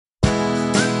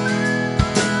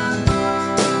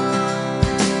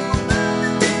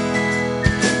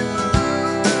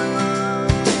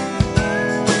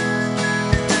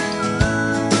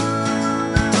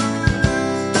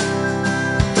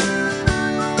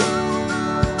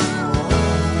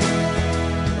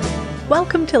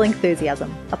Welcome to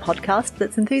Lingthusiasm, a podcast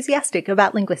that's enthusiastic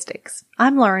about linguistics.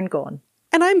 I'm Lauren Gawne.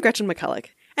 And I'm Gretchen McCulloch.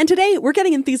 And today we're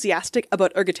getting enthusiastic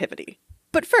about ergativity.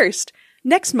 But first,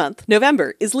 next month,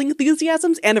 November, is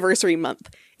Lingthusiasm's anniversary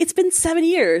month. It's been 7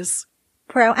 years.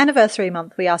 For our anniversary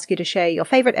month, we ask you to share your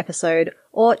favourite episode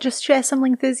or just share some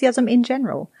Lingthusiasm in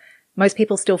general. Most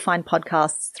people still find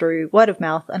podcasts through word of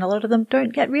mouth, and a lot of them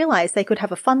don't yet realise they could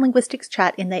have a fun linguistics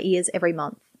chat in their ears every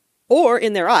month. Or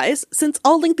in their eyes, since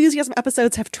all Lingthusiasm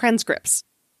episodes have transcripts.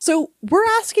 So we're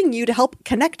asking you to help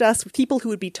connect us with people who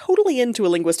would be totally into a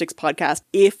linguistics podcast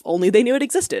if only they knew it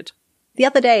existed. The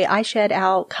other day, I shared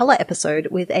our colour episode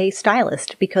with a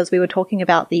stylist because we were talking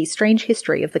about the strange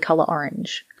history of the colour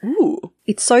orange. Ooh.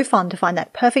 It's so fun to find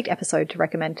that perfect episode to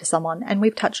recommend to someone, and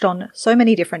we've touched on so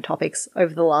many different topics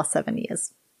over the last 7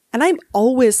 years. And I'm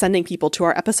always sending people to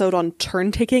our episode on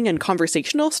turn-taking and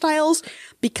conversational styles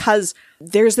because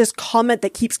there's this comment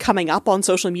that keeps coming up on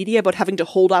social media about having to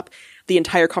hold up the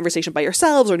entire conversation by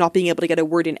yourselves or not being able to get a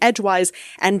word in edgewise.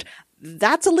 And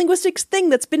that's a linguistics thing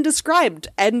that's been described,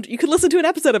 and you could listen to an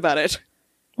episode about it.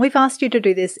 We've asked you to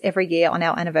do this every year on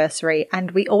our anniversary,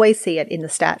 and we always see it in the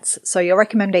stats, so your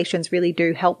recommendations really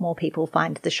do help more people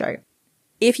find the show.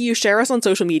 If you share us on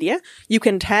social media, you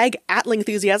can tag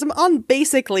 @Lingthusiasm on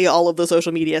basically all of the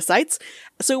social media sites,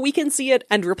 so we can see it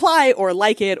and reply or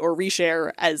like it or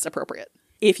reshare as appropriate.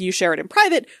 If you share it in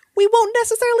private, we won't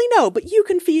necessarily know, but you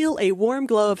can feel a warm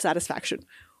glow of satisfaction.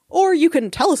 Or you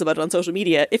can tell us about it on social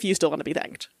media if you still want to be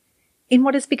thanked. In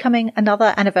what is becoming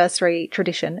another anniversary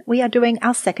tradition, we are doing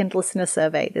our second listener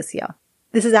survey this year.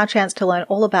 This is our chance to learn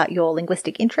all about your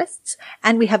linguistic interests,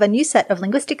 and we have a new set of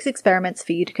linguistics experiments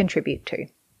for you to contribute to.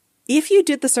 If you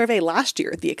did the survey last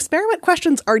year, the experiment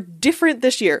questions are different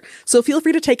this year, so feel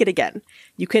free to take it again.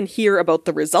 You can hear about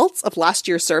the results of last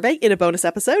year's survey in a bonus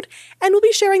episode, and we'll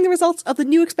be sharing the results of the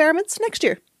new experiments next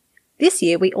year. This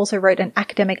year, we also wrote an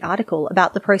academic article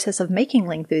about the process of making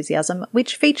Lingthusiasm,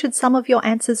 which featured some of your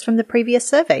answers from the previous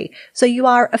survey. So you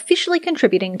are officially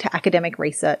contributing to academic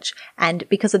research, and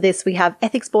because of this, we have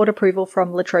ethics board approval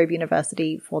from La Trobe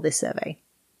University for this survey.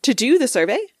 To do the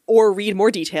survey, or read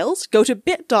more details, go to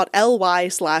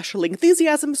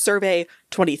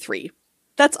bit.ly/Lingthusiasmsurvey23.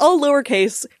 That's all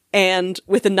lowercase and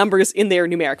with the numbers in their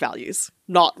numeric values,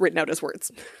 not written out as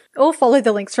words. Or follow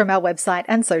the links from our website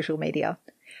and social media.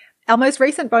 Our most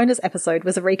recent bonus episode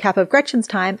was a recap of Gretchen's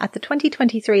time at the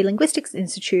 2023 Linguistics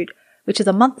Institute, which is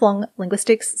a month-long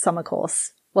linguistics summer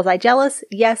course. Was I jealous?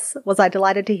 Yes. Was I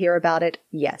delighted to hear about it?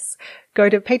 Yes. Go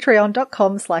to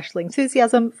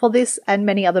patreon.com/Lingthusiasm for this and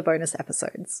many other bonus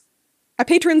episodes. Our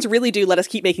patrons really do let us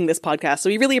keep making this podcast, so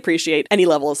we really appreciate any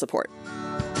level of support.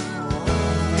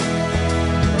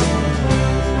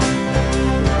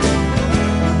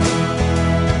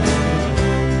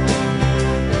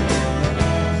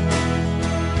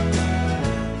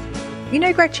 You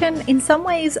know, Gretchen, in some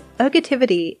ways,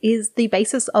 ergativity is the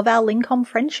basis of our Lingcom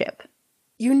friendship.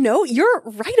 You know, you're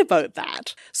right about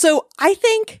that. So I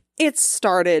think it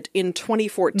started in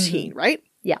 2014, right?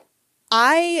 Yeah.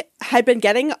 I had been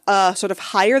getting a sort of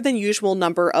higher than usual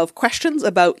number of questions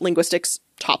about linguistics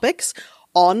topics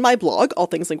on my blog, All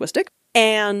Things Linguistic.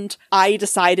 And I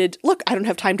decided, look, I don't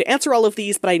have time to answer all of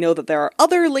these, but I know that there are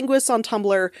other linguists on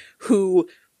Tumblr who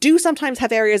do sometimes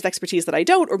have areas of expertise that I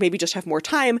don't, or maybe just have more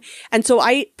time. And so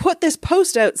I put this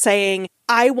post out saying,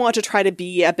 I want to try to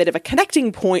be a bit of a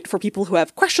connecting point for people who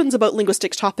have questions about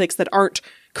linguistics topics that aren't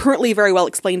currently very well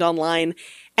explained online,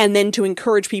 and then to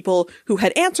encourage people who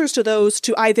had answers to those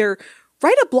to either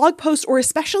write a blog post or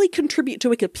especially contribute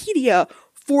to Wikipedia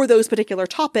for those particular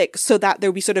topics so that there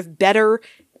would be sort of better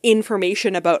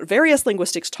information about various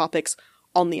linguistics topics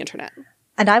on the internet.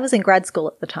 And I was in grad school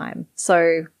at the time,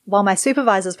 so while my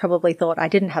supervisors probably thought I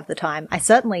didn't have the time, I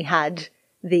certainly had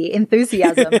the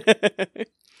enthusiasm.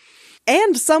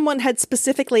 And someone had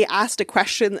specifically asked a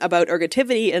question about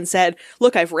ergativity and said,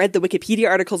 look, I've read the Wikipedia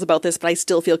articles about this, but I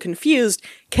still feel confused.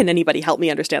 Can anybody help me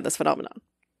understand this phenomenon?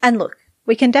 And look,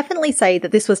 we can definitely say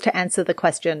that this was to answer the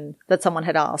question that someone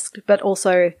had asked, but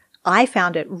also I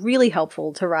found it really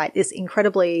helpful to write this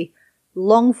incredibly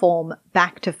long-form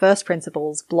back to first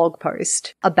principles blog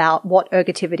post about what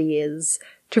ergativity is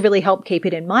to really help keep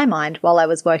it in my mind while I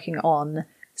was working on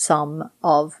some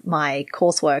of my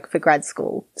coursework for grad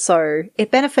school. So it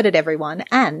benefited everyone,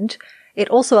 and it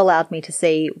also allowed me to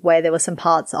see where there were some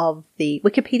parts of the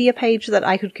Wikipedia page that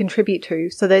I could contribute to,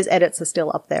 so those edits are still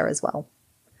up there as well.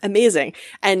 Amazing.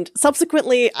 And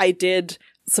subsequently, I did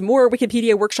some more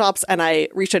Wikipedia workshops, and I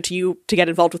reached out to you to get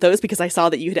involved with those because I saw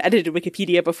that you had edited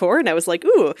Wikipedia before, and I was like,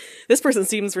 ooh, this person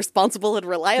seems responsible and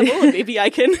reliable, and maybe I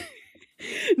can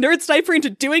Nerd Sniper into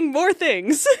doing more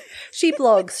things. She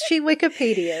blogs, she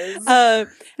Wikipedias.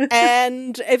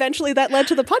 And eventually that led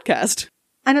to the podcast.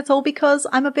 And it's all because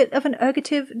I'm a bit of an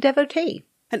ergative devotee.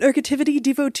 An ergativity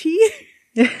devotee?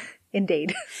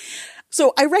 Indeed.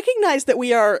 So I recognize that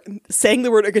we are saying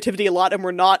the word ergativity a lot and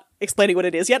we're not explaining what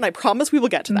it is yet, and I promise we will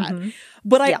get to that.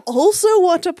 But I also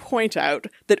want to point out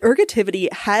that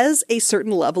ergativity has a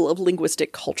certain level of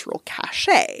linguistic cultural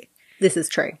cachet. This is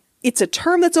true. It's a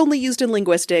term that's only used in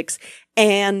linguistics,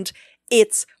 and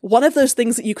it's one of those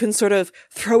things that you can sort of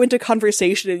throw into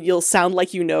conversation and you'll sound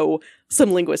like you know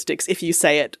some linguistics if you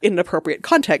say it in an appropriate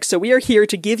context. So we are here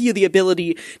to give you the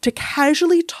ability to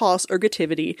casually toss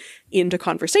ergativity into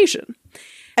conversation.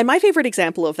 And my favorite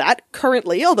example of that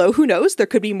currently, although who knows, there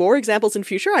could be more examples in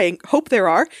future, I hope there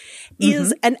are,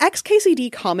 is an XKCD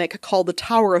comic called The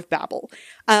Tower of Babel.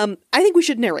 I think we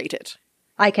should narrate it.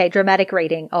 Okay, dramatic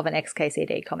reading of an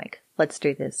XKCD comic. Let's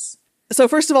do this. So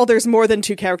first of all, there's more than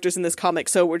 2 characters in this comic,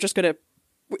 so we're just gonna...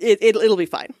 It'll be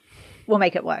fine. We'll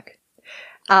make it work.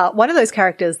 One of those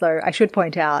characters, though, I should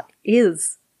point out,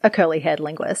 is a curly-haired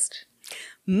linguist.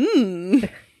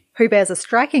 Who bears a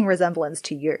striking resemblance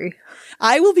to you.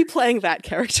 I will be playing that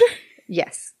character.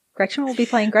 Yes. Gretchen will be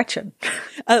playing Gretchen.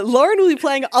 Lauren will be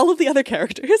playing all of the other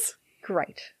characters.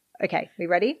 Great. Okay, we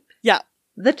ready? Yeah.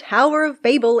 The Tower of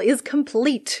Babel is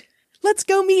complete. Let's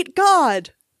go meet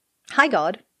God. Hi,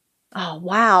 God. Oh,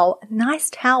 wow. Nice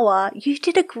tower. You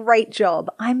did a great job.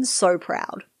 I'm so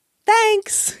proud.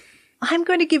 Thanks. I'm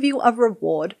going to give you a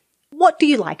reward. What do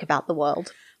you like about the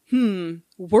world?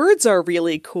 Words are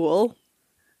really cool.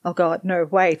 Oh, God, no,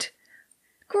 wait.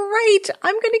 Great!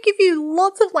 I'm going to give you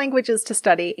lots of languages to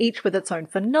study, each with its own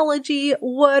phonology,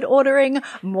 word ordering,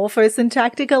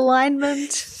 morphosyntactic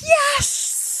alignment.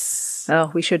 Yes!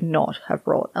 Oh, we should not have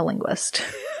brought a linguist.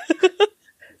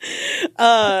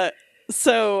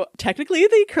 So technically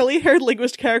the curly-haired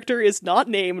linguist character is not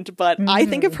named, but I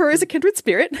think of her as a kindred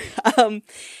spirit.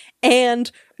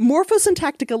 And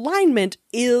morphosyntactic alignment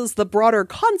is the broader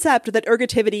concept that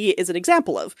ergativity is an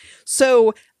example of.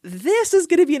 So this is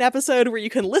going to be an episode where you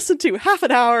can listen to half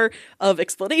an hour of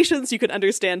explanations. You can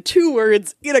understand 2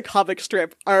 words in a comic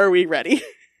strip. Are we ready?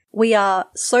 We are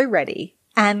so ready.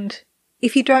 And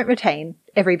if you don't retain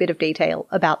every bit of detail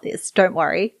about this, don't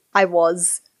worry. I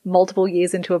was multiple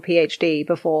years into a PhD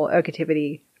before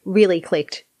ergativity really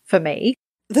clicked for me.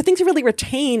 The thing to really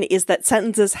retain is that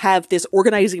sentences have this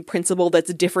organizing principle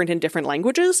that's different in different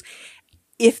languages.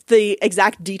 If the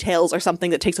exact details are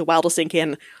something that takes a while to sink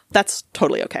in, that's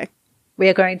totally okay. We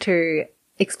are going to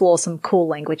explore some cool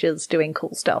languages doing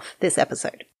cool stuff this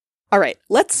episode. All right,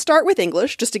 let's start with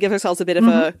English, just to give ourselves a bit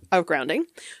of a grounding.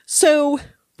 So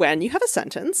when you have a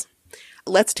sentence,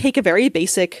 let's take a very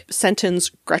basic sentence,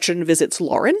 Gretchen visits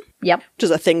Lauren. Yep. Which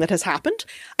is a thing that has happened.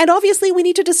 And obviously we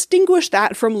need to distinguish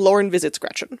that from Lauren visits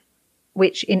Gretchen.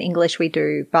 Which in English we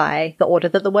do by the order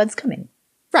that the words come in.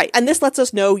 Right. And this lets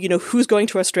us know, who's going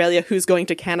to Australia, who's going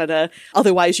to Canada.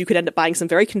 Otherwise you could end up buying some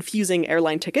very confusing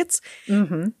airline tickets.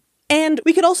 And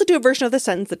we could also do a version of the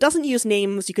sentence that doesn't use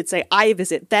names. You could say, I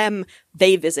visit them,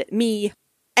 they visit me.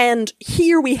 And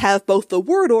here we have both the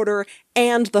word order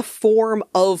and the form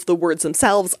of the words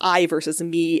themselves, I versus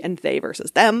me and they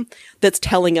versus them, that's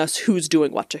telling us who's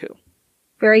doing what to who.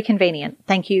 Very convenient.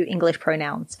 Thank you, English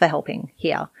pronouns, for helping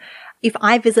here. If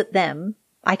I visit them,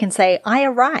 I can say I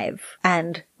arrive,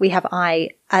 and we have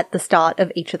I at the start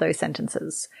of each of those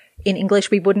sentences. In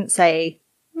English, we wouldn't say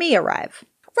me arrive.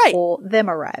 Right. Or them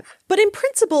arrive. But in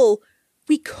principle,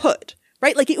 we could.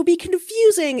 Right? Like, it would be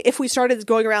confusing if we started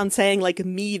going around saying, like,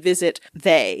 me visit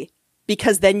they,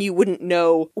 because then you wouldn't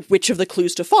know which of the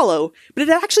clues to follow. But it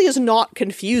actually is not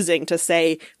confusing to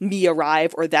say me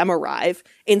arrive or them arrive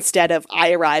instead of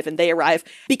I arrive and they arrive,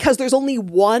 because there's only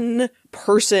one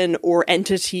person or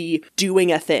entity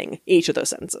doing a thing in each of those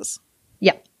sentences.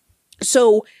 Yeah.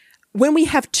 So when we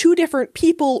have 2 different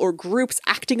people or groups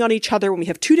acting on each other, when we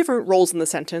have 2 different roles in the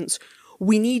sentence,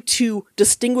 we need to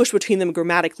distinguish between them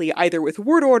grammatically, either with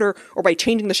word order or by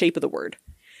changing the shape of the word.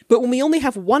 But when we only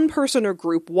have one person or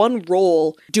group, one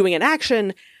role doing an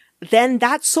action, then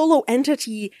that solo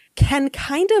entity can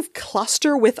kind of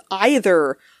cluster with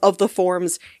either of the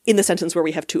forms in the sentence where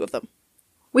we have 2 of them.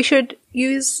 We should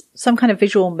use some kind of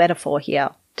visual metaphor here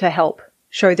to help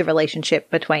show the relationship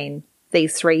between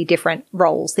these 3 different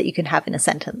roles that you can have in a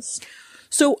sentence.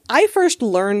 So I first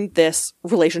learned this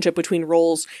relationship between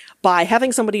roles by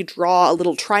having somebody draw a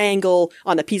little triangle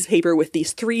on a piece of paper with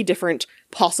these 3 different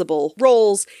possible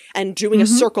roles and doing a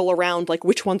circle around like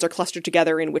which ones are clustered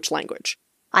together in which language.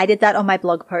 I did that on my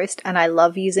blog post, and I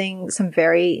love using some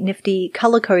very nifty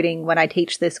color coding when I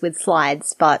teach this with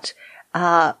slides, but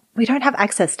we don't have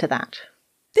access to that.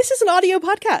 This is an audio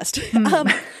podcast.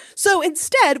 So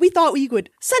instead, we thought we would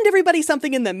send everybody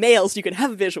something in the mail so you can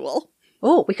have a visual.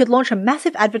 Oh, we could launch a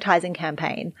massive advertising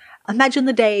campaign. Imagine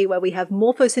the day where we have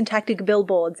morphosyntactic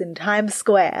billboards in Times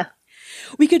Square.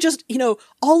 We could just,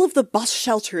 all of the bus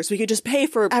shelters, we could just pay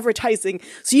for advertising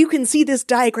so you can see this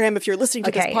diagram if you're listening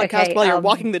to this podcast while you're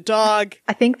walking the dog.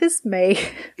 I think this may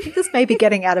be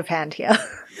getting out of hand here.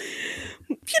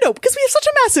 Because we have such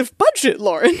a massive budget,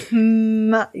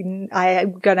 Lauren.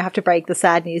 I'm going to have to break the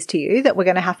sad news to you that we're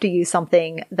going to have to use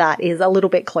something that is a little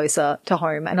bit closer to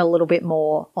home and a little bit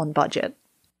more on budget.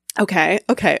 Okay.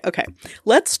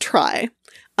 Let's try.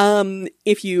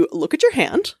 If you look at your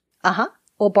hand. Uh-huh.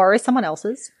 Or borrow someone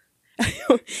else's.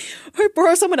 Or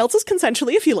borrow someone else's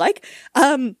consensually if you like.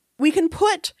 We can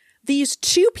put these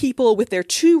two people with their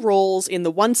two roles in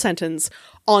the one sentence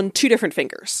on two different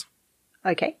fingers.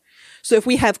 Okay. So if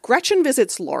we have Gretchen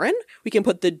visits Lauren, we can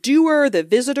put the doer, the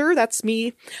visitor, that's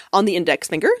me, on the index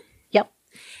finger. Yep.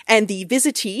 And the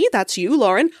visitee, that's you,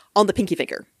 Lauren, on the pinky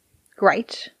finger.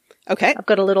 Great. Okay. I've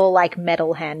got a little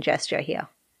metal hand gesture here.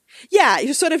 Yeah,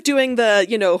 you're sort of doing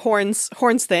the,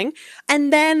 horns thing.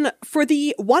 And then for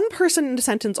the one person in a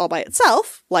sentence all by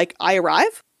itself, like I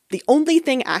arrive, the only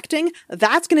thing acting,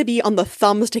 that's going to be on the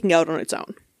thumb sticking out on its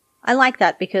own. I like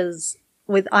that because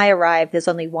with I arrive, there's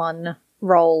only one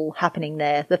role happening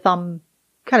there. The thumb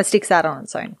kind of sticks out on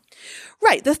its own.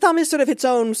 Right. The thumb is sort of its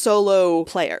own solo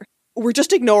player. We're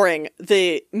just ignoring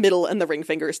the middle and the ring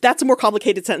fingers. That's more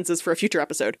complicated sentences for a future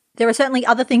episode. There are certainly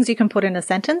other things you can put in a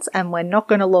sentence, and we're not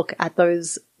going to look at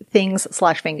those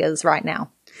things/fingers right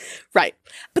now. Right.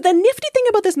 But the nifty thing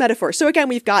about this metaphor, so again,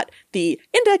 we've got the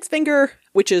index finger,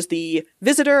 which is the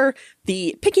visitor,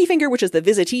 the pinky finger, which is the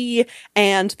visitee,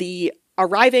 and the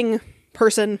arriving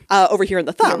person over here in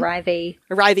the thumb. The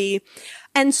arrivee.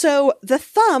 And so the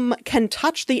thumb can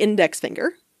touch the index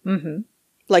finger. Mm-hmm.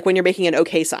 Like when you're making an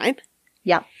okay sign.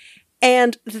 Yeah.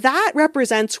 And that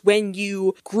represents when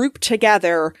you group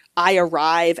together I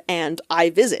arrive and I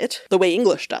visit, the way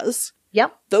English does.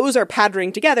 Yep. Those are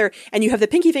patterning together, and you have the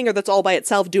pinky finger that's all by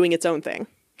itself doing its own thing.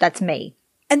 That's me.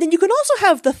 And then you can also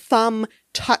have the thumb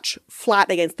touch flat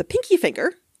against the pinky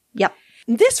finger. Yep.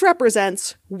 This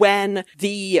represents when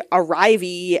the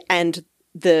arrivee and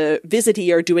the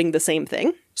visitee are doing the same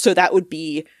thing. So that would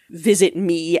be visit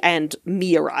me and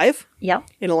me arrive. Yep.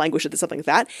 In a language that's something like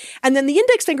that. And then the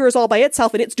index finger is all by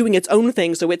itself and it's doing its own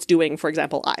thing. So it's doing, for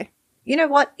example, I. You know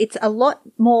what? It's a lot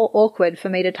more awkward for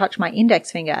me to touch my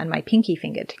index finger and my pinky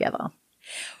finger together.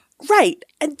 Right.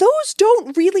 And those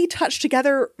don't really touch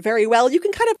together very well. You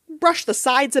can kind of brush the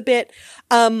sides a bit,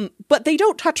 but they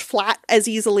don't touch flat as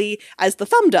easily as the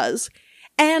thumb does.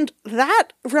 And that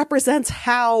represents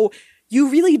how you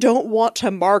really don't want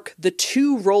to mark the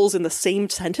two roles in the same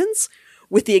sentence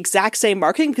with the exact same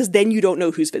marking, because then you don't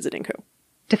know who's visiting who.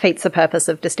 Defeats the purpose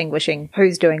of distinguishing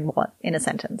who's doing what in a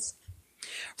sentence.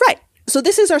 Right. So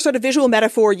this is our sort of visual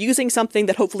metaphor using something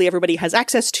that hopefully everybody has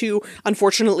access to.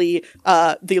 Unfortunately,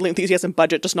 the Lingthusiasm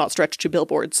budget does not stretch to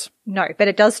billboards. No, but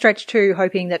it does stretch to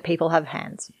hoping that people have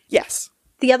hands. Yes.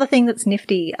 The other thing that's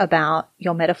nifty about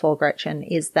your metaphor, Gretchen,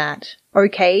 is that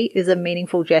okay is a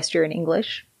meaningful gesture in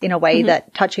English in a way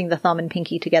that touching the thumb and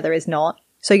pinky together is not.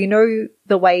 So you know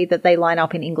the way that they line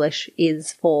up in English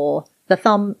is for the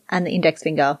thumb and the index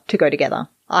finger to go together.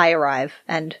 I arrive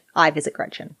and I visit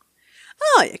Gretchen.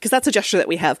 Oh, yeah, because that's a gesture that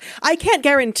we have. I can't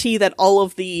guarantee that all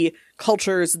of the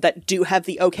cultures that do have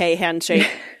the okay handshake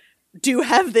do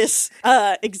have this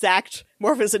exact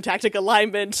morphosyntactic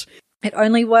alignment. It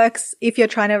only works if you're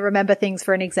trying to remember things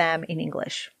for an exam in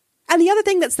English. And the other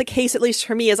thing that's the case, at least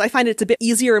for me, is I find it's a bit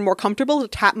easier and more comfortable to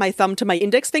tap my thumb to my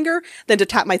index finger than to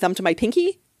tap my thumb to my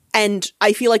pinky. And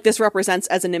I feel like this represents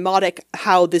as a mnemonic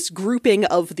how this grouping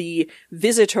of the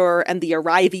visitor and the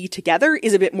arrivee together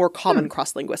is a bit more common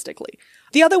cross-linguistically.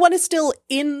 The other one is still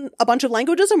in a bunch of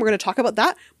languages, and we're going to talk about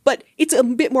that, but it's a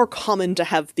bit more common to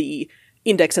have the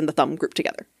index and the thumb grouped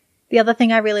together. The other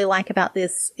thing I really like about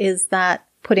this is that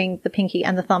putting the pinky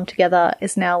and the thumb together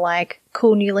is now like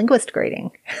cool new linguist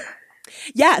greeting.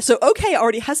 Yeah, so okay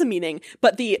already has a meaning,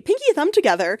 but the pinky and thumb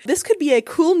together, this could be a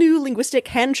cool new linguistic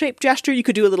hand-shaped gesture. You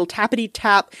could do a little tappity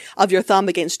tap of your thumb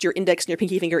against your index and your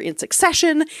pinky finger in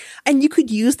succession, and you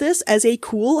could use this as a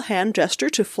cool hand gesture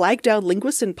to flag down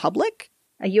linguists in public.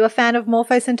 Are you a fan of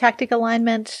morphosyntactic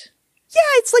alignment? Yeah,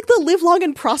 it's like the live long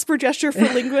and prosper gesture for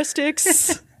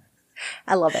linguistics.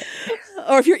 I love it.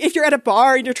 Or if you're at a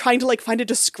bar and you're trying to like find a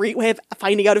discreet way of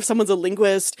finding out if someone's a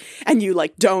linguist and you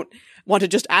like don't want to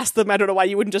just ask them. I don't know why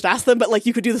you wouldn't just ask them, but like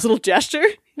you could do this little gesture.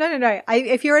 No.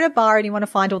 If you're at a bar and you want to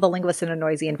find all the linguists in a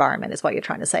noisy environment is what you're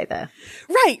trying to say there.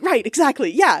 Right,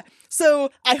 exactly. Yeah. So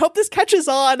I hope this catches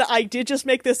on. I did just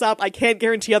make this up. I can't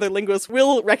guarantee other linguists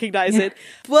will recognize it,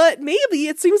 but maybe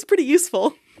it seems pretty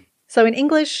useful. So in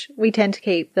English, we tend to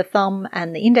keep the thumb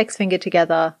and the index finger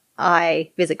together.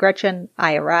 I visit Gretchen,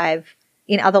 I arrive.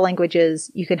 In other languages,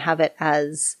 you can have it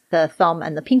as the thumb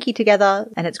and the pinky together,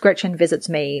 and it's Gretchen visits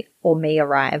me or me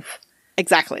arrive.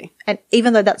 Exactly. And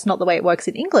even though that's not the way it works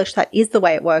in English, that is the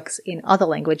way it works in other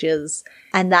languages,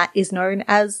 and that is known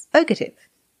as ergative.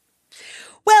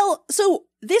 Well, so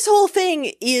this whole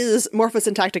thing is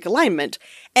morphosyntactic alignment,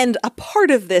 and a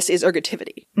part of this is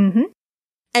ergativity. Mm-hmm.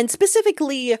 And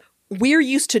specifically, we're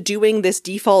used to doing this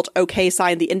default okay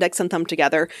sign, the index and thumb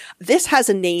together. This has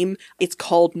a name. It's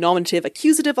called nominative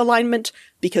accusative alignment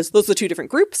because those are two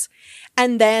different groups.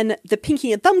 And then the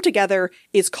pinky and thumb together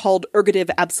is called ergative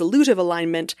absolutive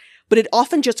alignment, but it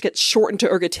often just gets shortened to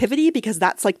ergativity because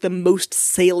that's like the most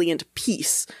salient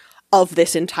piece of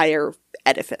this entire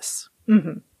edifice.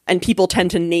 Mm-hmm. And people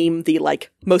tend to name the like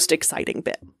most exciting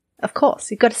bit. Of course,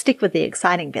 you've got to stick with the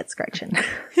exciting bits, Gretchen.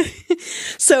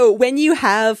 So when you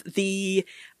have the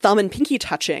thumb and pinky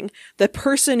touching, the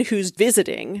person who's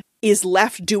visiting is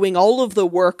left doing all of the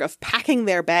work of packing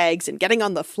their bags and getting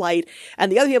on the flight.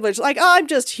 And the other people are just like, oh, I'm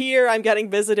just here. I'm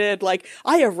getting visited. Like,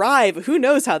 I arrive. Who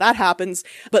knows how that happens?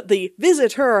 But the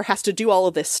visitor has to do all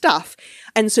of this stuff.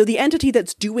 And so the entity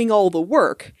that's doing all the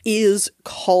work is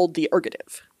called the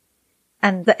ergative.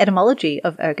 And the etymology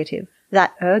of ergative,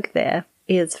 that erg there,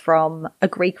 is from a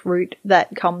Greek root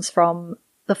that comes from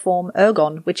the form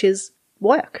ergon, which is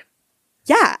work.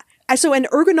 Yeah. So an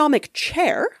ergonomic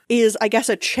chair is, I guess,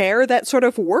 a chair that sort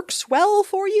of works well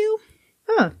for you.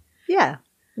 Huh. Yeah.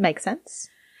 Makes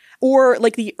Or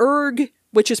like the erg,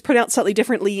 which is pronounced slightly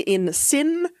differently in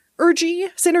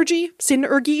synergy. Synergy.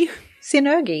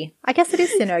 I guess it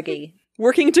is synergy.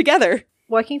 Working together.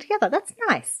 That's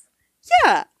nice.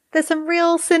 Yeah. There's some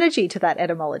real synergy to that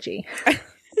etymology.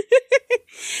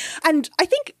 And I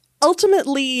think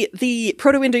ultimately the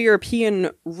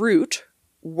Proto-Indo-European root,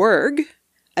 werg,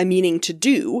 a meaning to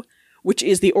do, which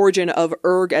is the origin of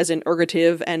erg as in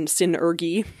ergative and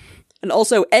synergy, and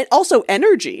also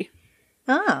energy.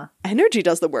 Ah. Energy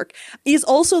does the work, is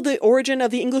also the origin of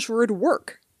the English word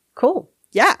work. Cool.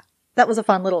 Yeah. That was a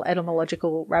fun little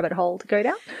etymological rabbit hole to go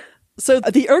down. So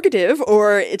the ergative,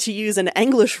 or to use an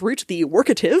English root, the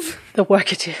workative. The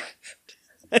workative.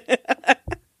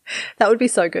 That would be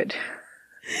so good.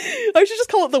 I should just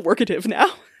call it the workative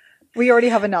now. We already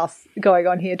have enough going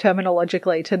on here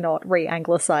terminologically to not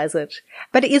re-anglicize it.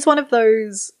 But it is one of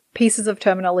those pieces of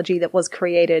terminology that was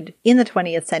created in the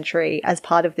 20th century as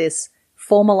part of this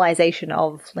formalization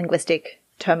of linguistic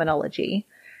terminology.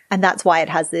 And that's why it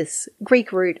has this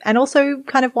Greek root, and also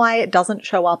kind of why it doesn't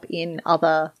show up in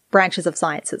other branches of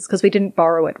sciences, because we didn't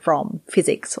borrow it from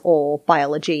physics or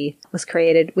biology. It was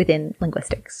created within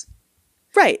linguistics.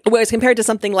 Right. Whereas compared to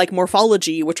something like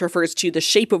morphology, which refers to the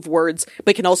shape of words,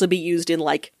 but can also be used in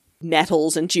like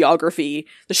metals and geography,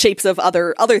 the shapes of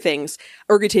other things,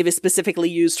 ergative is specifically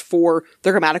used for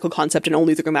the grammatical concept and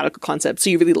only the grammatical concept. So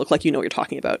you really look like you know what you're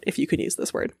talking about if you can use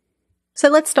this word. So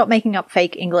let's stop making up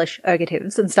fake English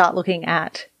ergatives and start looking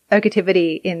at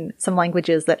ergativity in some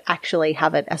languages that actually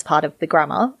have it as part of the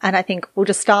grammar. And I think we'll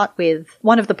just start with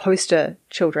one of the poster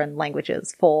children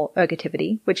languages for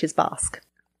ergativity, which is Basque.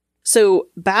 So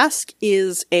Basque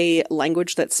is a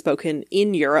language that's spoken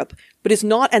in Europe, but is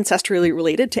not ancestrally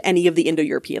related to any of the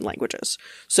Indo-European languages.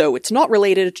 So it's not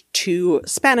related to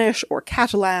Spanish or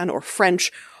Catalan or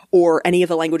French or any of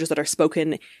the languages that are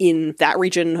spoken in that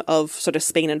region of sort of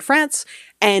Spain and France.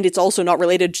 And it's also not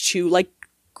related to like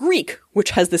Greek,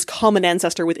 which has this common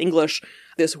ancestor with English,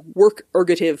 this work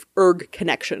ergative erg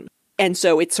connection. And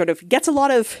so it sort of gets a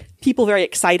lot of people very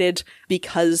excited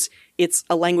because it's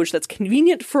a language that's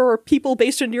convenient for people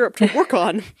based in Europe to work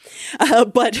on,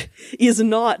 but is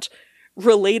not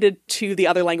related to the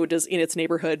other languages in its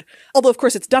neighborhood. Although, of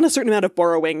course, it's done a certain amount of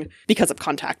borrowing because of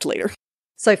contact later.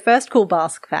 So first cool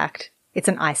Basque fact, it's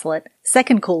an isolate.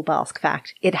 Second cool Basque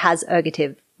fact, it has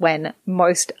ergative when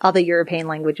most other European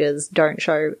languages don't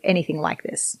show anything like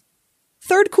this.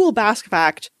 Third cool Basque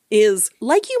fact is,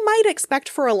 like you might expect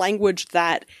for a language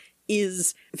that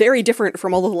is very different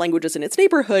from all of the languages in its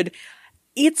neighborhood,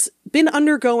 it's been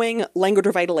undergoing language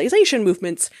revitalization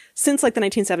movements since like the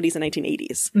 1970s and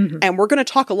 1980s. Mm-hmm. And we're going to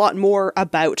talk a lot more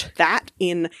about that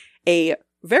in a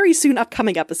very soon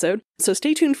upcoming episode. So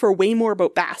stay tuned for way more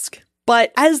about Basque.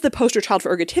 But as the poster child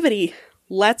for ergativity,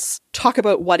 let's talk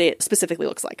about what it specifically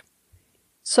looks like.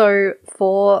 So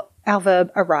for our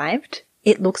verb arrived,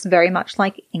 it looks very much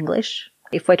like English.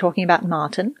 If we're talking about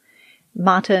Martin,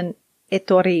 Martin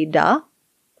etorida,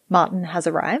 Martin has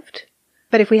arrived.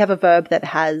 But if we have a verb that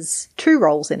has two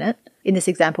roles in it, in this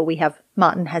example we have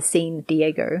Martin has seen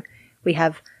Diego, we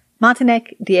have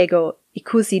Martinek Diego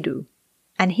ikusidu.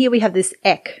 And here we have this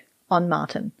ek on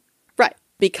Martin. Right,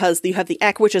 because you have the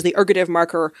ek, which is the ergative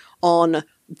marker on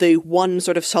the one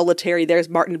sort of solitary, there's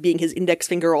Martin being his index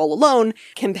finger all alone,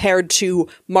 compared to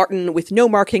Martin with no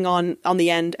marking on the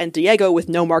end and Diego with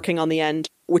no marking on the end,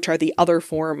 which are the other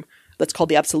form that's called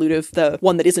the absolutive, the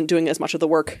one that isn't doing as much of the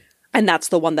work. And that's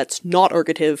the one that's not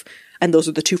ergative. And those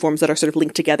are the two forms that are sort of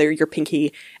linked together, your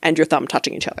pinky and your thumb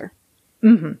touching each other.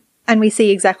 Mm-hmm. And we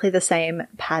see exactly the same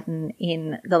pattern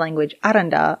in the language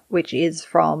Aranda, which is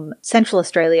from Central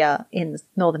Australia in the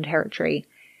Northern Territory,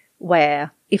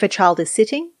 where if a child is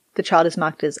sitting, the child is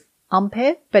marked as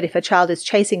ampe, but if a child is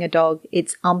chasing a dog,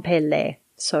 it's ampele.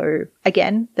 So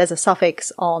again, there's a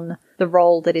suffix on the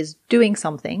role that is doing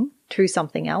something to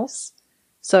something else.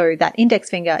 So that index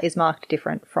finger is marked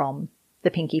different from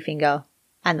the pinky finger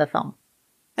and the thumb.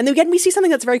 And then again, we see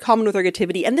something that's very common with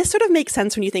ergativity, and this sort of makes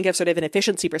sense when you think of sort of an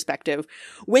efficiency perspective.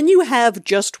 When you have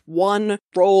just one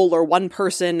role or one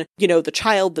person, you know, the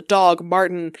child, the dog,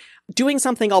 Martin, doing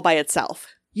something all by itself,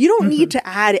 you don't need to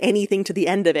add anything to the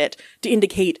end of it to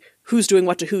indicate who's doing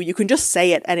what to who. You can just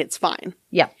say it and it's fine.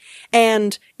 Yeah.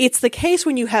 And it's the case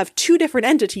when you have two different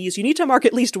entities, you need to mark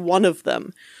at least one of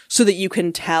them so that you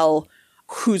can tell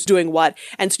who's doing what.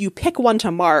 And so you pick one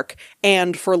to mark,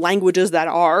 and for languages that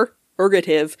are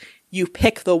ergative, you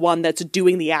pick the one that's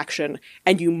doing the action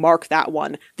and you mark that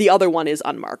one. The other one is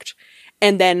unmarked.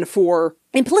 And then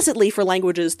implicitly for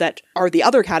languages that are the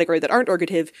other category that aren't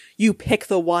ergative, you pick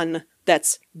the one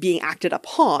that's being acted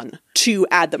upon to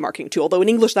add the marking to. Although in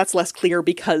English that's less clear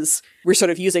because we're sort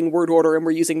of using word order and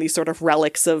we're using these sort of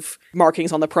relics of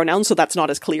markings on the pronouns, so that's not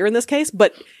as clear in this case.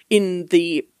 But in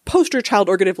the poster child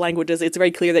ergative languages, it's very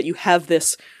clear that you have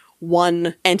this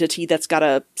one entity that's got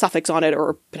a suffix on it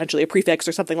or potentially a prefix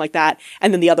or something like that,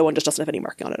 and then the other one just doesn't have any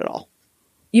marking on it at all.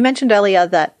 You mentioned earlier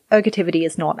that ergativity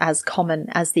is not as common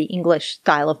as the English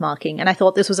style of marking, and I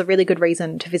thought this was a really good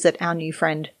reason to visit our new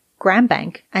friend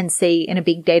GramBank and see in a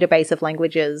big database of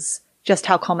languages just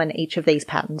how common each of these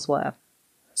patterns were.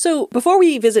 So before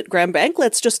we visit GramBank,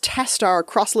 let's just test our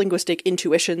cross-linguistic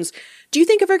intuitions. Do you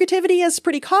think of ergativity as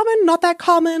pretty common? Not that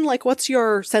common? Like, what's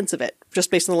your sense of it, just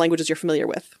based on the languages you're familiar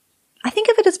with? I think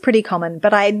of it as pretty common,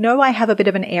 but I know I have a bit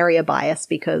of an area bias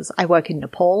because I work in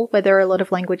Nepal, where there are a lot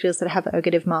of languages that have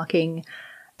ergative marking.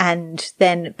 And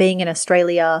then being in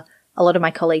Australia, a lot of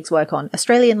my colleagues work on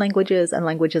Australian languages and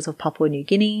languages of Papua New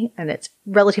Guinea, and it's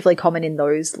relatively common in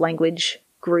those language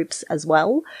groups as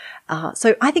well.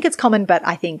 So I think it's common, but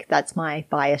I think that's my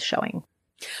bias showing.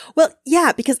 Well,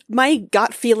 yeah, because my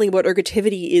gut feeling about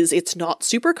ergativity is it's not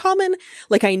super common.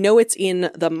 Like, I know it's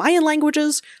in the Mayan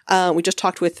languages. We just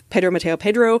talked with Pedro Mateo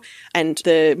Pedro, and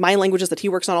the Mayan languages that he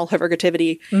works on all have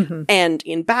ergativity. Mm-hmm. And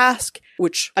in Basque,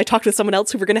 which I talked with someone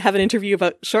else who we're going to have an interview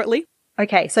about shortly.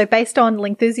 Okay, so based on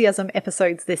Lingthusiasm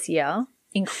episodes this year,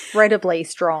 incredibly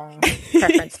strong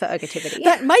preference for ergativity.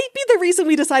 That might be the reason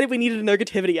we decided we needed an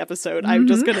ergativity episode, I'm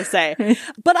just going to say.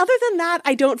 But other than that,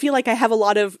 I don't feel like I have a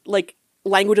lot of, like,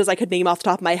 languages I could name off the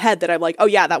top of my head that I'm like, oh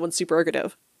yeah, that one's super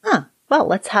ergative. Well,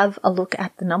 let's have a look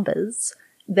at the numbers.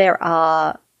 There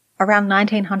are around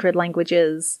 1,900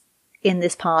 languages in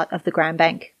this part of the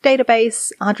GramBank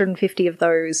database. 150 of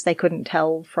those they couldn't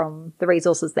tell from the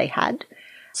resources they had.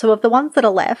 So of the ones that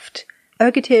are left,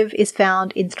 ergative is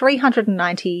found in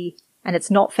 390 and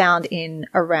it's not found in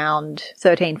around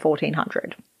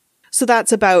 1,400. So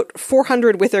that's about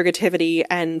 400 with ergativity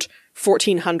and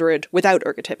 1,400 without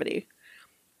ergativity.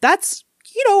 That's,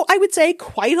 you know, I would say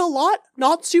quite a lot.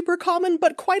 Not super common,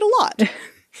 but quite a lot.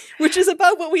 Which is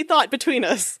about what we thought between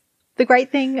us. The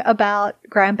great thing about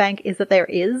GramBank is that there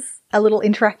is a little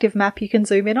interactive map you can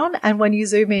zoom in on. And when you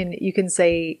zoom in, you can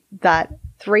see that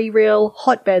 3 real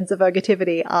hotbeds of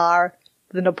ergativity are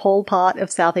the Nepal part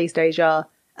of Southeast Asia,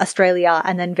 Australia,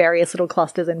 and then various little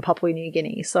clusters in Papua New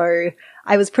Guinea. So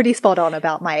I was pretty spot on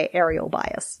about my aerial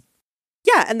bias.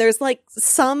 Yeah, and there's like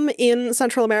some in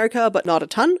Central America, but not a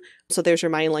ton. So there's your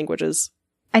Mayan languages.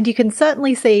 And you can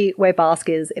certainly see where Basque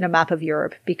is in a map of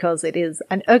Europe because it is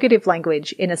an ergative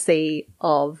language in a sea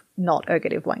of not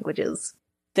ergative languages.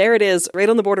 There it is, right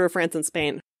on the border of France and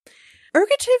Spain.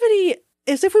 Ergativity,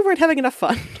 as if we weren't having enough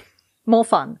fun. More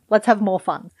fun. Let's have more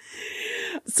fun.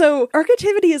 So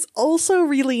ergativity is also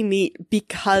really neat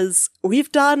because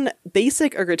we've done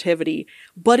basic ergativity,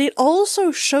 but it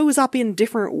also shows up in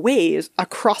different ways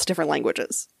across different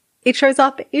languages. It shows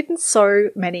up in so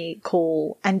many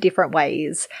cool and different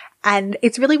ways. And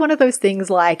it's really one of those things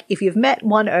like, if you've met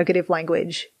one ergative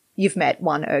language, you've met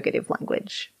one ergative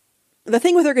language. The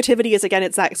thing with ergativity is, again,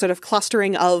 it's that sort of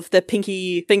clustering of the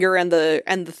pinky finger and the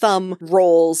thumb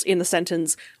roles in the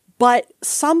sentence. But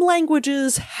some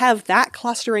languages have that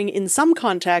clustering in some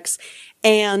contexts,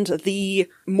 and the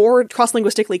more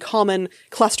cross-linguistically common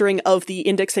clustering of the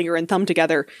index finger and thumb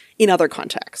together in other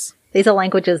contexts. These are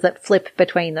languages that flip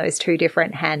between those two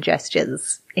different hand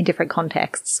gestures in different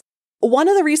contexts. One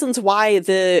of the reasons why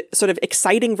the sort of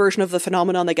exciting version of the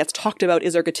phenomenon that gets talked about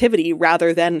is ergativity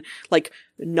rather than like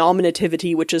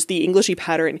nominativity, which is the Englishy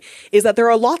pattern, is that there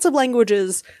are lots of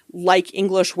languages like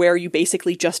English where you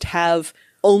basically just have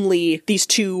only these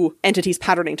two entities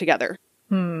patterning together.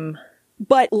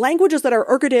 But languages that are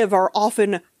ergative are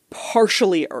often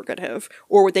partially ergative,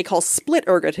 or what they call split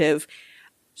ergative.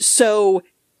 So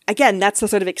again, that's the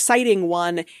sort of exciting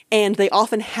one, and they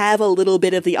often have a little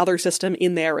bit of the other system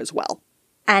in there as well.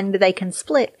 And they can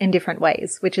split in different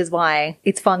ways, which is why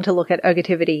it's fun to look at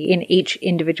ergativity in each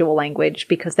individual language,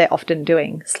 because they're often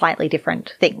doing slightly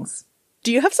different things.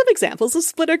 Do you have some examples of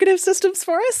split ergative systems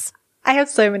for us? I have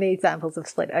so many examples of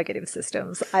split ergative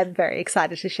systems I'm very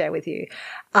excited to share with you.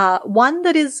 One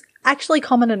that is actually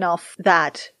common enough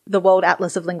that the World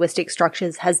Atlas of Linguistic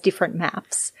Structures has different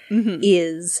maps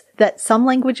is that some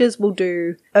languages will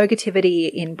do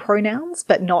ergativity in pronouns,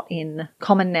 but not in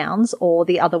common nouns, or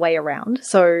the other way around.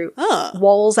 So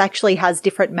WALS actually has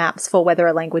different maps for whether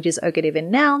a language is ergative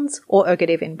in nouns or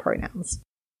ergative in pronouns.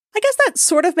 I guess that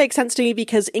sort of makes sense to me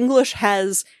because English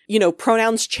has,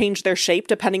 pronouns change their shape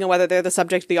depending on whether they're the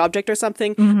subject or the object or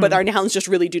something, but our nouns just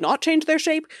really do not change their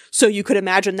shape. So you could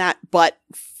imagine that, but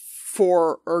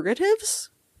for ergatives?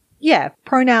 Yeah,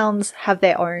 pronouns have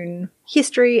their own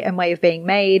history and way of being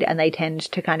made, and they tend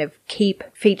to kind of keep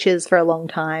features for a long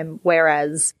time,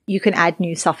 whereas you can add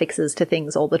new suffixes to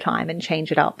things all the time and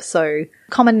change it up. So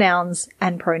common nouns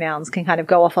and pronouns can kind of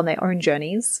go off on their own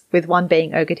journeys, with one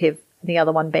being ergative and the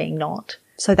other one being not.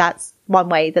 So that's one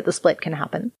way that the split can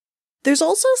happen. There's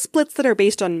also splits that are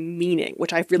based on meaning,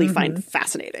 which I really find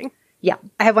fascinating. Yeah.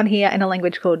 I have one here in a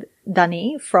language called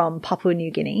Dani from Papua New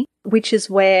Guinea, which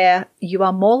is where you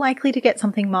are more likely to get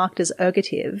something marked as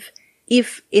ergative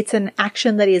if it's an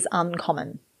action that is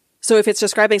uncommon. So if it's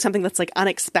describing something that's like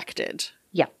unexpected,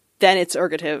 yeah, then it's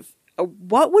ergative.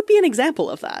 What would be an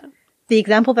example of that? The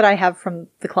example that I have from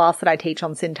the class that I teach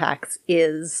on syntax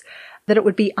is that it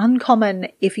would be uncommon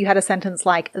if you had a sentence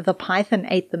like, the python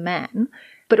ate the man,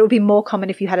 but it would be more common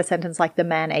if you had a sentence like, the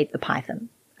man ate the python.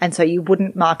 And so you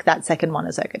wouldn't mark that second one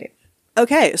as ergative.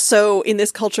 Okay, so in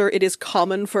this culture, it is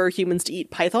common for humans to eat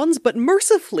pythons, but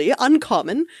mercifully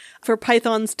uncommon for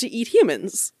pythons to eat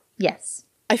humans. Yes.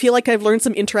 I feel like I've learned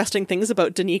some interesting things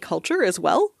about Dani culture as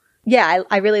well. Yeah,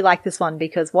 I really like this one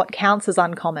because what counts as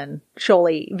uncommon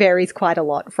surely varies quite a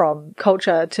lot from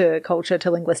culture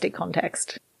to linguistic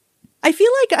context. I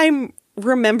feel like I'm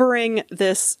remembering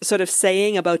this sort of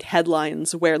saying about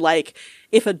headlines where, like,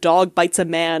 if a dog bites a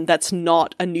man, that's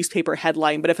not a newspaper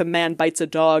headline, but if a man bites a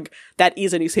dog, that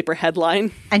is a newspaper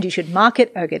headline. And you should mark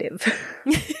it ergative.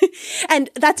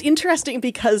 And that's interesting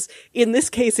because in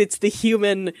this case, it's the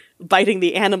human biting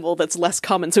the animal that's less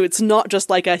common. So it's not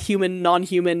just like a human,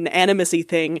 non-human animacy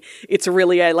thing. It's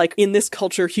really in this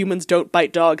culture, humans don't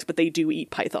bite dogs, but they do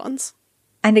eat pythons.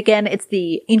 And again, it's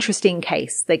the interesting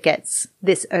case that gets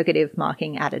this ergative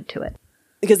marking added to it.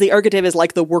 Because the ergative is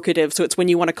like the workative, so it's when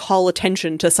you want to call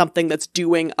attention to something that's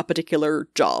doing a particular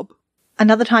job.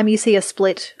 Another time you see a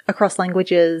split across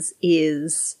languages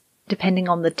is depending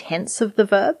on the tense of the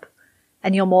verb,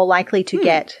 and you're more likely to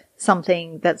get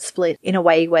something that's split in a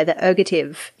way where the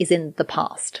ergative is in the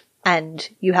past, and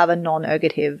you have a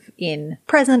non-ergative in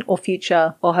present or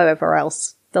future, or however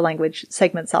else the language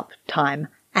segments up time.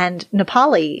 And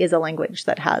Nepali is a language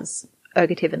that has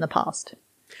ergative in the past.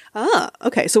 Ah,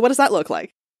 okay. So what does that look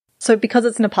like? So because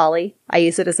it's Nepali, I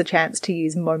use it as a chance to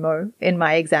use momo in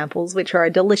my examples, which are a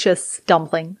delicious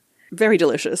dumpling. Very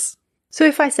delicious. So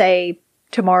if I say,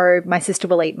 tomorrow my sister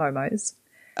will eat momos.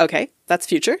 Okay, that's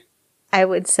future. I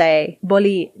would say,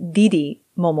 boli didi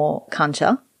momo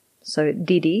kancha. So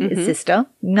didi is sister.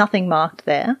 Nothing marked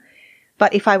there.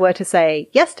 But if I were to say,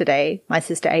 yesterday my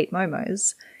sister ate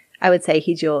momos, I would say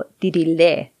hijo didi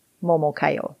le momo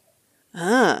kayo.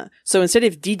 Ah, so instead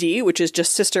of didi, which is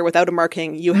just sister without a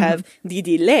marking, you have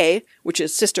didi le, which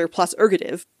is sister plus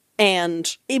ergative.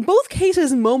 And in both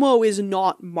cases, momo is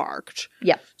not marked.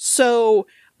 Yeah. So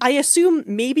I assume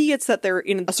maybe it's that they're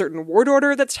in a certain word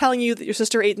order that's telling you that your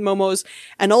sister ate momos,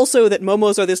 and also that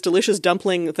momos are this delicious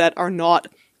dumpling that are not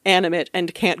animate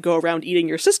and can't go around eating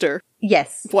your sister.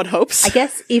 Yes. One hopes. I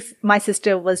guess if my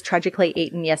sister was tragically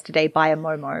eaten yesterday by a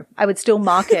momo, I would still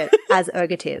mark it as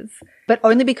ergative, but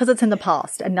only because it's in the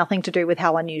past and nothing to do with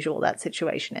how unusual that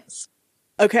situation is.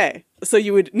 Okay, so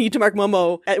you would need to mark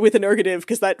Momo with an ergative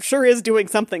because that sure is doing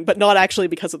something, but not actually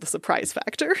because of the surprise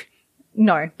factor.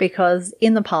 No, because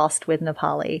in the past with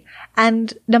Nepali,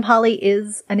 and Nepali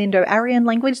is an Indo-Aryan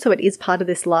language, so it is part of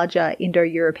this larger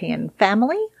Indo-European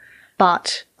family,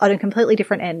 but on a completely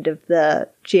different end of the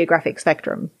geographic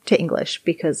spectrum to English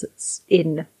because it's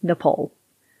in Nepal.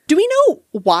 Do we know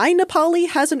why Nepali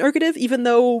has an ergative, even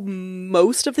though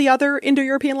most of the other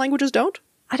Indo-European languages don't?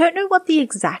 I don't know what the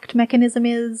exact mechanism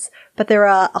is, but there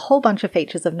are a whole bunch of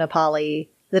features of Nepali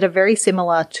that are very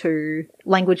similar to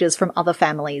languages from other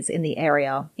families in the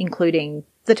area, including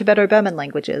the Tibeto-Burman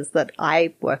languages that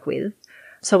I work with.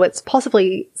 So it's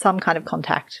possibly some kind of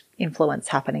contact influence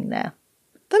happening there.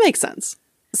 That makes sense.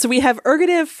 So we have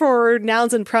ergative for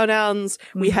nouns and pronouns.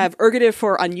 We have ergative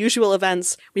for unusual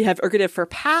events. We have ergative for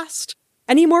past.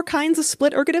 Any more kinds of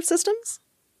split ergative systems?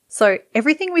 So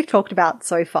everything we've talked about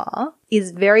so far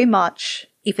is very much,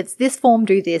 if it's this form,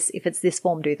 do this. If it's this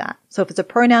form, do that. So if it's a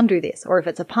pronoun, do this. Or if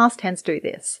it's a past tense, do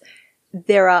this.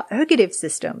 There are ergative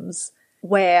systems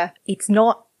where it's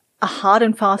not a hard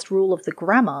and fast rule of the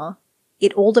grammar.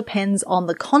 It all depends on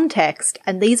the context,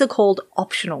 and these are called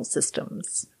optional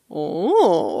systems.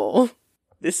 Oh,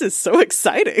 this is so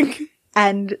exciting.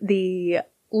 And the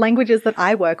languages that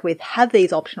I work with have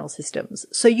these optional systems.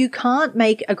 So you can't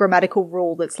make a grammatical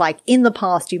rule that's like, in the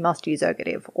past you must use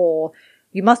ergative, or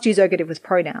you must use ergative with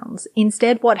pronouns.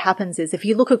 Instead, what happens is if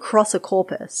you look across a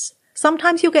corpus,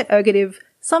 sometimes you'll get ergative,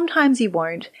 sometimes you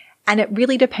won't, and it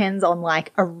really depends on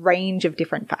like a range of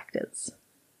different factors.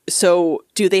 So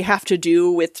do they have to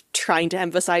do with trying to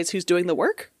emphasize who's doing the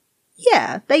work?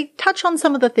 Yeah, they touch on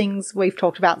some of the things we've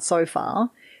talked about so far.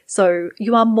 So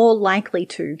you are more likely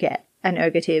to get an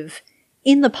ergative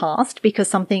in the past because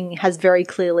something has very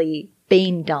clearly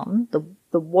been done.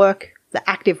 The work, the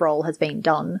active role has been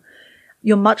done.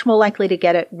 You're much more likely to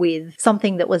get it with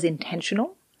something that was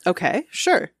intentional. Okay,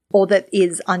 sure. Or that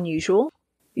is unusual.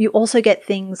 You also get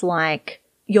things like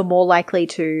you're more likely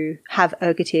to have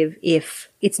ergative if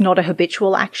it's not a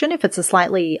habitual action, if it's a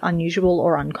slightly unusual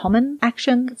or uncommon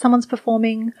action that someone's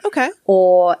performing. Okay.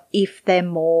 Or if they're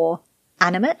more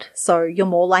animate. So you're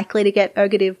more likely to get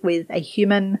ergative with a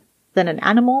human than an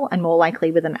animal, and more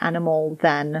likely with an animal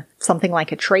than something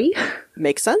like a tree.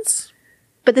 Makes sense.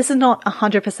 But this is not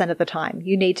 100% of the time.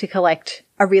 You need to collect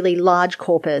a really large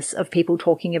corpus of people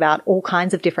talking about all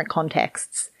kinds of different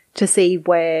contexts to see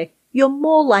where you're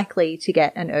more likely to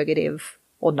get an ergative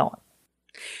or not.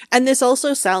 And this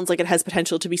also sounds like it has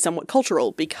potential to be somewhat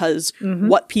cultural because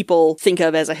what people think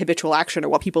of as a habitual action or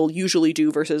what people usually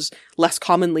do versus less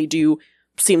commonly do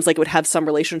seems like it would have some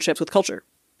relationships with culture.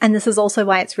 And this is also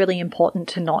why it's really important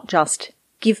to not just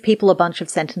give people a bunch of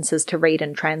sentences to read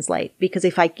and translate, because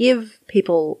if I give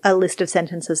people a list of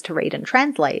sentences to read and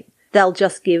translate, they'll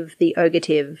just give the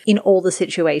ergative in all the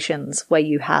situations where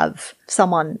you have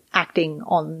someone acting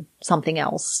on something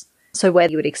else. So where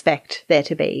you would expect there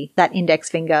to be that index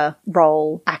finger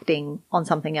role acting on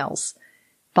something else.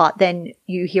 But then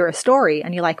you hear a story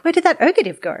and you're like, where did that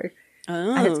ergative go?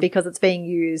 Oh. And it's because it's being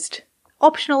used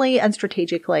optionally and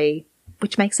strategically,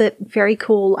 which makes it very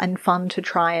cool and fun to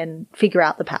try and figure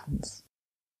out the patterns.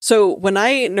 So when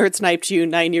I nerd sniped you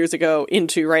 9 years ago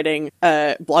into writing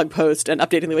a blog post and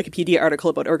updating the Wikipedia article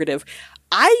about ergative,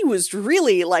 I was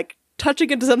really like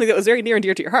touching into something that was very near and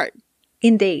dear to your heart.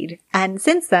 Indeed. And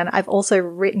since then, I've also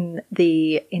written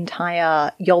the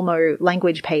entire Yolmo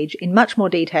language page in much more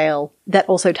detail that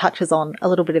also touches on a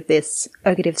little bit of this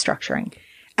ergative structuring.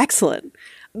 Excellent.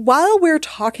 While we're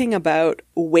talking about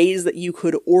ways that you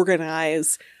could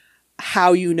organize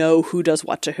how you know who does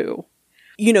what to who,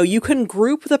 you know, you can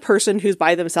group the person who's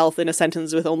by themselves in a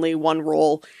sentence with only one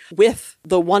role with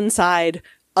the one side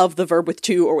of the verb with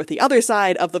two or with the other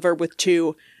side of the verb with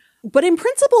two. But in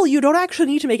principle, you don't actually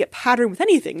need to make it pattern with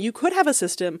anything. You could have a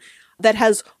system that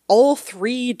has all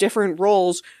three different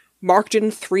roles marked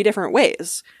in three different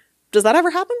ways. Does that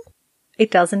ever happen?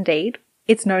 It does indeed.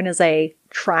 It's known as a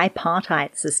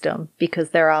tripartite system because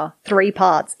there are three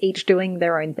parts, each doing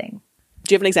their own thing.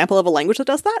 Do you have an example of a language that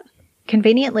does that?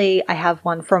 Conveniently, I have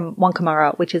one from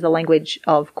Wankamara, which is a language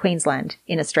of Queensland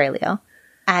in Australia.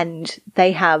 And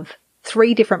they have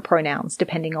three different pronouns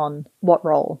depending on what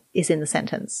role is in the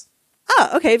sentence.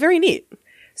 Ah, okay, very neat.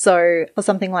 So for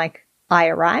something like I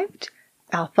arrived,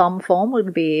 our thumb form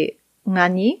would be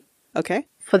ngani. Okay.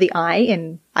 For the I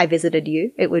in I visited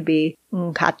you, it would be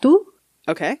nkatu.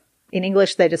 Okay. In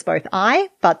English, they're just both I,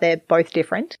 but they're both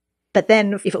different. But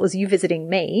then if it was you visiting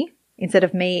me, instead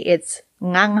of me, it's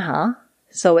ngangha.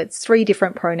 So it's 3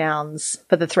 different pronouns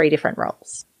for the 3 different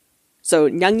roles. So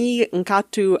nyangi,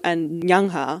 nkatu, and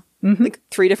nyangha, like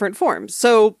 3 different forms.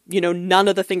 So, none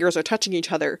of the fingers are touching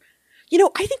each other.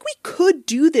 I think we could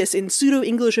do this in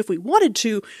pseudo-English if we wanted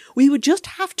to. We would just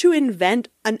have to invent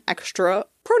an extra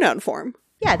pronoun form.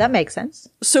 Yeah, that makes sense.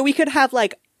 So we could have,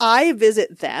 I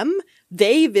visit them,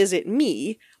 they visit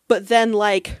me, but then,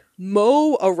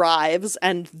 Mo arrives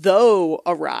and though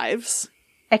arrives.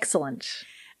 Excellent.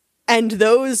 And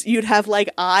those, you'd have,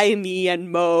 I, me,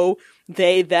 and Mo,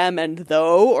 they, them, and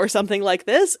though, or something like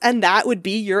this. And that would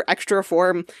be your extra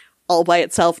form all by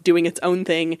itself doing its own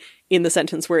thing in the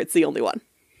sentence where it's the only one.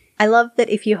 I love that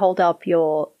if you hold up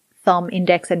your thumb,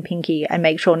 index, and pinky and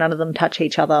make sure none of them touch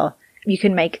each other, you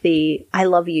can make the I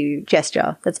love you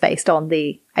gesture that's based on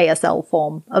the ASL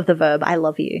form of the verb I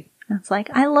love you. And it's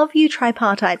I love you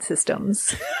tripartite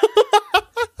systems.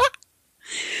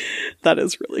 That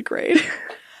is really great.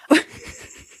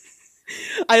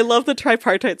 I love the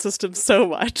tripartite system so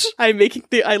much. I'm making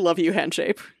the I love you hand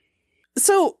shape.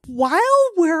 So while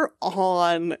we're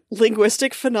on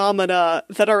linguistic phenomena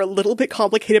that are a little bit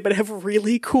complicated but have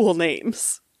really cool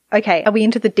names. Okay, are we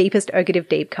into the deepest ergative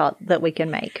deep cut that we can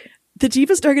make? The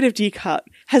deepest ergative deep cut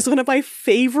has one of my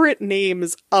favorite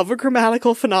names of a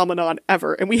grammatical phenomenon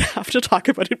ever, and we have to talk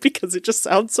about it because it just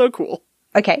sounds so cool.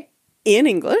 Okay. In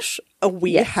English,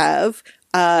 we have,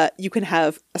 you can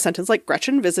have a sentence like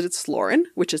Gretchen visited Slorin,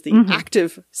 which is the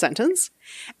active sentence.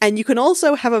 And you can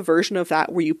also have a version of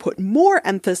that where you put more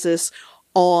emphasis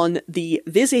on the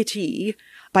visitee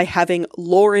by having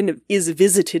Lauren is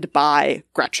visited by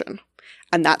Gretchen.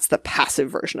 And that's the passive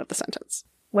version of the sentence.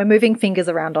 We're moving fingers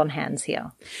around on hands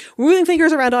here. We're moving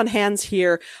fingers around on hands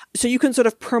here. So you can sort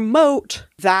of promote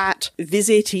that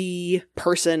visitee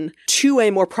person to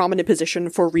a more prominent position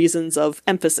for reasons of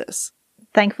emphasis.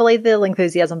 Thankfully, the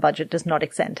Lingthusiasm budget does not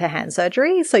extend to hand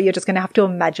surgery, so you're just going to have to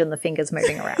imagine the fingers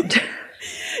moving around.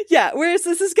 Yeah, whereas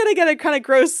this is going to get a kind of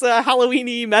gross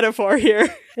Halloween-y metaphor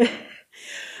here.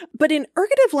 But in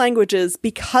ergative languages,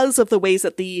 because of the ways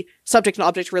that the subject and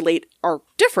object relate are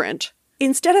different,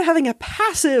 instead of having a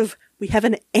passive, we have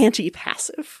an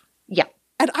antipassive. Yeah.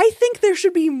 And I think there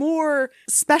should be more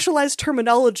specialized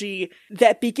terminology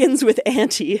that begins with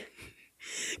anti.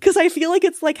 Because I feel like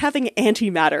it's like having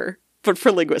antimatter, but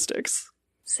for linguistics.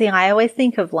 See, I always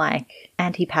think of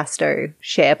antipasto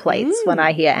share plates when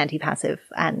I hear antipassive,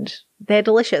 and they're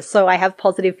delicious. So I have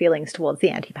positive feelings towards the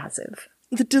antipassive.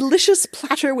 The delicious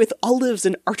platter with olives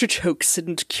and artichokes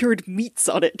and cured meats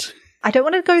on it. I don't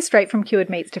want to go straight from cured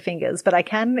meats to fingers, but I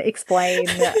can explain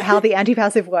how the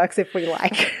antipassive works if we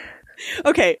like.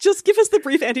 Okay, just give us the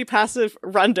brief antipassive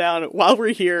rundown while we're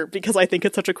here, because I think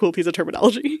it's such a cool piece of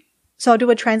terminology. So I'll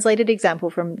do a translated example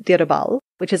from Dirabal,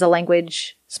 which is a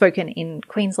language spoken in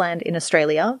Queensland in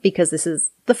Australia, because this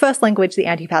is the first language the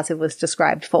antipassive was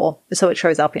described for, so it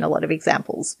shows up in a lot of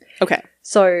examples. Okay.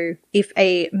 So if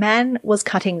a man was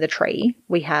cutting the tree,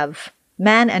 we have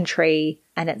man and tree,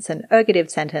 and it's an ergative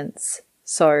sentence.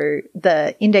 So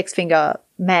the index finger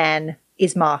man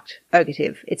is marked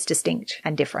ergative. It's distinct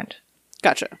and different.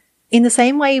 Gotcha. In the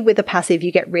same way with the passive,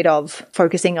 you get rid of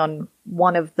focusing on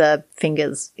one of the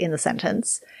fingers in the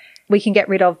sentence. We can get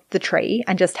rid of the tree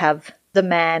and just have the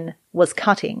man was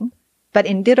cutting. But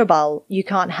in Dirabal, you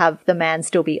can't have the man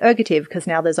still be ergative because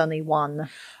now there's only one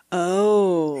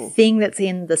thing that's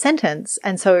in the sentence.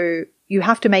 And so you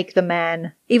have to make the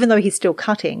man, even though he's still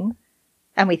cutting,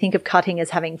 and we think of cutting as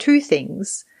having 2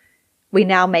 things, we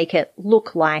now make it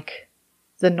look like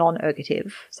the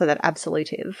non-ergative, so that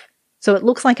absolutive. So it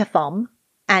looks like a thumb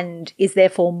and is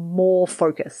therefore more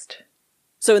focused.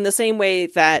 So in the same way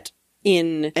that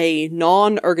in a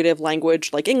non-ergative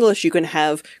language like English, you can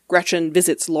have Gretchen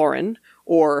visits Lauren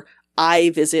or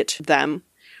I visit them.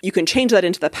 You can change that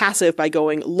into the passive by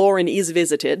going Lauren is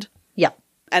visited. Yeah.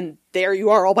 And there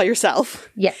you are all by yourself.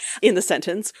 Yes. In the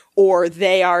sentence. Or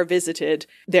they are visited.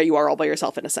 There you are all by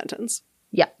yourself in a sentence.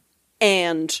 Yeah.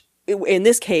 And in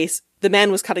this case, the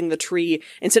man was cutting the tree.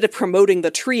 Instead of promoting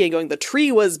the tree and going, the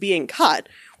tree was being cut,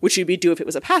 which you'd do if it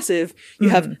was a passive, you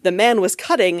have the man was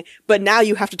cutting, but now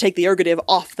you have to take the ergative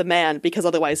off the man because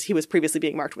otherwise he was previously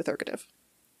being marked with ergative.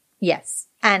 Yes.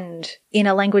 And in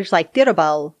a language like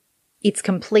Dirabal, it's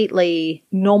completely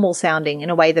normal sounding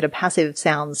in a way that a passive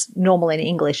sounds normal in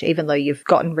English, even though you've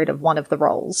gotten rid of one of the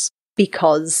roles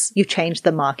because you've changed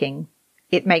the marking.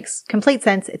 It makes complete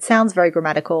sense. It sounds very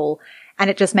grammatical, and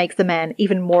it just makes the man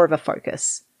even more of a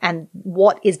focus. And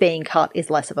what is being cut is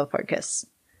less of a focus.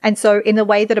 And so in the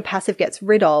way that a passive gets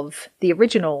rid of the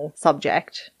original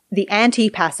subject, the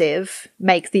antipassive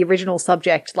makes the original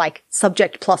subject like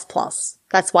subject plus plus.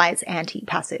 That's why it's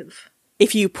antipassive.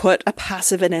 If you put a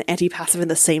passive and an antipassive in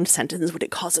the same sentence, would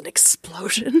it cause an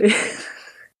explosion?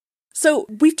 So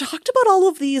we've talked about all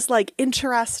of these like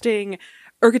interesting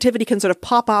ergativity can sort of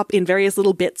pop up in various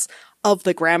little bits of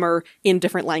the grammar in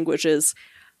different languages.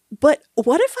 But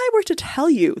what if I were to tell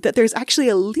you that there's actually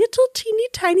a little teeny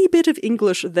tiny bit of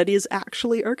English that is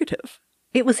actually ergative?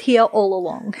 It was here all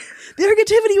along. The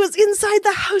ergativity was inside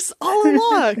the house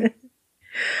all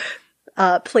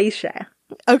along. Please share.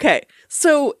 Okay,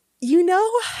 so you know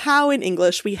how in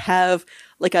English we have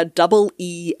like a double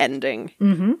E ending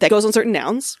that goes on certain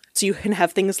nouns? So you can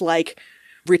have things like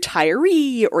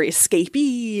retiree or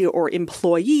escapee or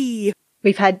employee.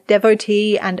 We've had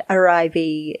devotee and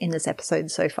arrivee in this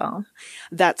episode so far.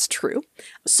 That's true.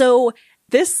 So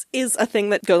this is a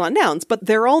thing that goes on nouns, but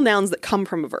they're all nouns that come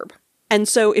from a verb. And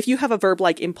so if you have a verb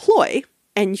like employ,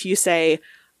 and if you say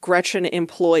Gretchen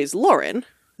employs Lauren,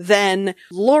 then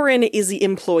Lauren is the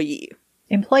employee.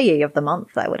 Employee of the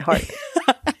month, I would hope.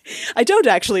 I don't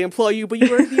actually employ you, but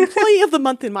you are the employee of the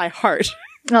month in my heart.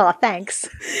 Oh, thanks.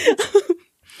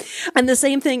 And the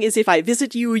same thing is if I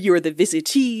visit you, you're the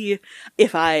visitee.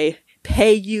 If I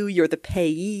pay you, you're the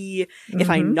payee. If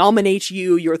I nominate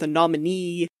you, you're the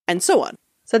nominee, and so on.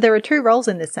 So there are two roles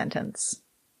in this sentence.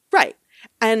 Right.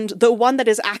 And the one that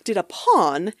is acted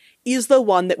upon is the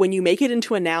one that when you make it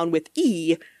into a noun with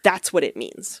E, that's what it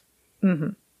means.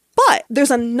 But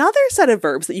there's another set of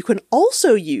verbs that you can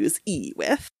also use E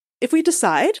with. If we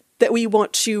decide that we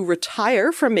want to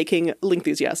retire from making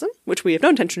Lingthusiasm, which we have no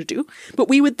intention to do, but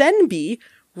we would then be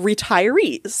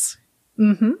retirees.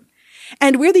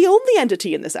 And we're the only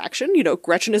entity in this action. You know,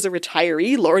 Gretchen is a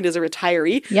retiree, Lauren is a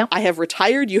retiree. Yep. I have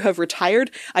retired, you have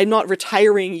retired. I'm not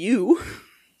retiring you.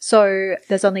 So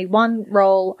there's only one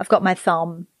role. I've got my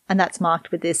thumb, and that's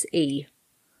marked with this E.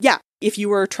 Yeah, if you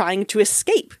were trying to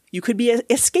escape, you could be an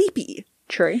escapee.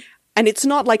 True. And it's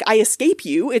not like I escape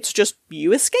you, it's just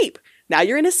you escape. Now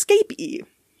you're an escapee.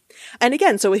 And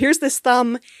again, so here's this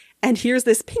thumb and here's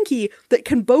this pinky that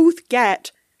can both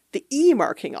get the E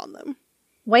marking on them.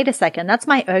 Wait a second, that's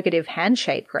my ergative hand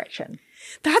shape, Gretchen.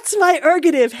 That's my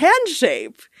ergative hand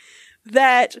shape.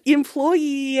 That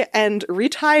employee and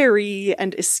retiree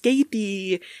and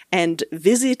escapee and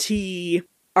visitee,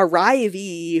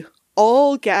 arrivee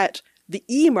all get the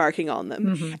E marking on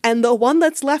them. And the one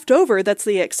that's left over, that's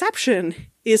the exception,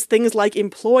 is things like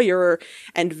employer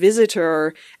and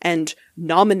visitor and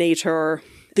nominator.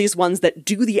 These ones that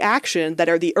do the action, that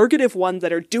are the ergative ones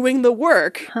that are doing the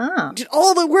work. Did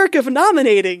all the work of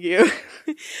nominating you.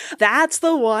 That's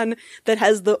the one that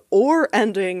has the or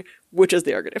ending, which is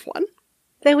the ergative one.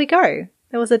 There we go.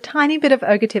 There was a tiny bit of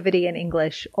ergativity in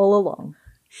English all along.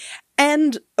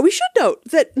 And we should note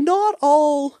that not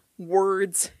all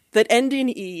words that end in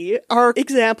E are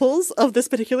examples of this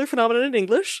particular phenomenon in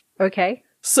English. Okay.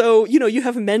 So, you know, you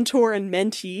have mentor and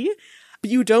mentee, but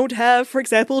you don't have, for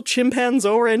example,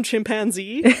 chimpanzor and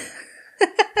chimpanzee.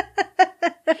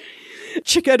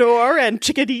 Chickador and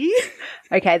chickadee.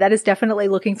 Okay, that is definitely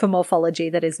looking for morphology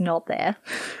that is not there.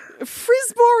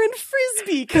 Frisbore and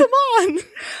frisbee, come on!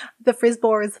 The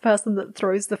frisbore is the person that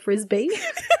throws the frisbee.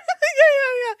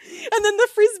 Yeah. And then the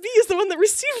frisbee is the one that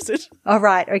receives it. Oh,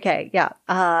 right. Okay. Yeah.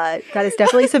 That is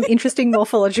definitely some interesting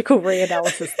morphological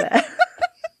reanalysis there.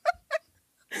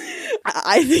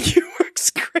 I think it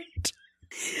works great.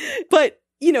 But,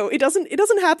 you know, it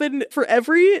doesn't happen for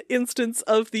every instance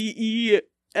of the E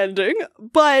ending,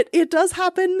 but it does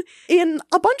happen in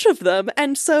a bunch of them.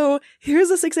 And so here's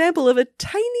this example of a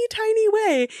tiny, tiny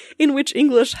way in which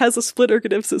English has a split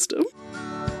ergative system.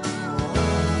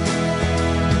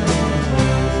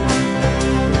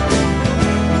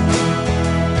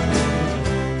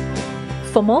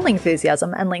 For more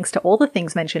Lingthusiasm and links to all the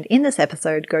things mentioned in this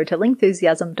episode, go to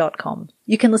Lingthusiasm.com.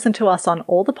 You can listen to us on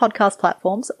all the podcast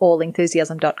platforms or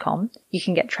Lingthusiasm.com. You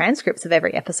can get transcripts of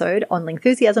every episode on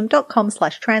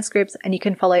Lingthusiasm.com/transcripts, and you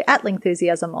can follow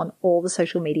 @Lingthusiasm on all the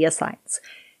social media sites.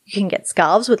 You can get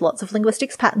scarves with lots of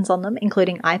linguistics patterns on them,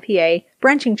 including IPA,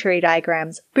 branching tree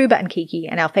diagrams, Booba and Kiki,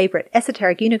 and our favourite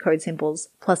esoteric Unicode symbols,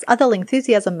 plus other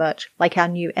Lingthusiasm merch like our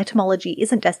new Etymology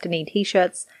Isn't Destiny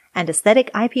t-shirts, and aesthetic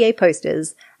IPA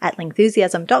posters at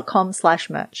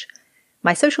Lingthusiasm.com/merch.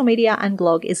 My social media and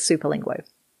blog is Superlinguo.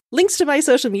 Links to my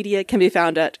social media can be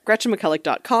found at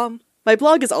GretchenMcCulloch.com. My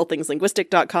blog is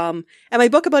allthingslinguistic.com, and my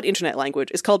book about internet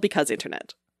language is called Because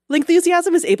Internet.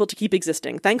 Lingthusiasm is able to keep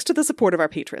existing thanks to the support of our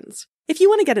patrons. If you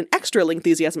want to get an extra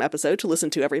Lingthusiasm episode to listen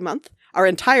to every month, our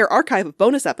entire archive of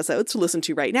bonus episodes to listen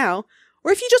to right now,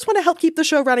 or if you just want to help keep the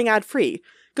show running ad-free,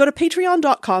 go to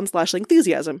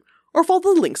patreon.com/Lingthusiasm, or follow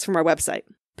the links from our website.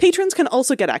 Patrons can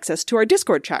also get access to our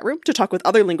Discord chat room to talk with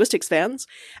other linguistics fans,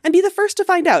 and be the first to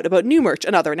find out about new merch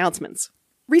and other announcements.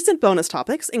 Recent bonus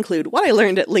topics include what I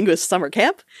learned at Linguist Summer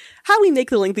Camp, how we make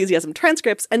the Lingthusiasm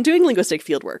transcripts, and doing linguistic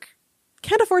fieldwork.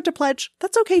 Can't afford to pledge?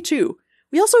 That's okay too.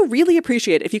 We also really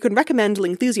appreciate if you can recommend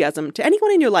Lingthusiasm to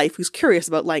anyone in your life who's curious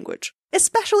about language,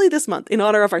 especially this month in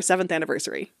honor of our 7th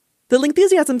anniversary. The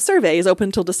Lingthusiasm survey is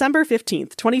open till December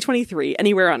 15th, 2023,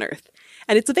 anywhere on Earth,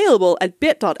 and it's available at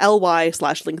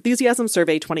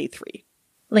bit.ly/Lingthusiasmsurvey23.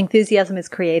 Lingthusiasm is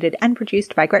created and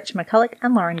produced by Gretchen McCulloch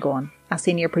and Lauren Gawne. Our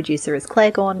senior producer is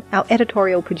Claire Gawne, our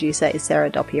editorial producer is Sarah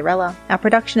Dopierella, our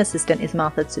production assistant is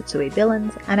Martha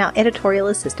Tsutsui-Billins, and our editorial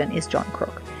assistant is John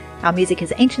Crook. Our music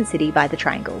is Ancient City by The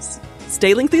Triangles.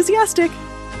 Stay Lingthusiastic!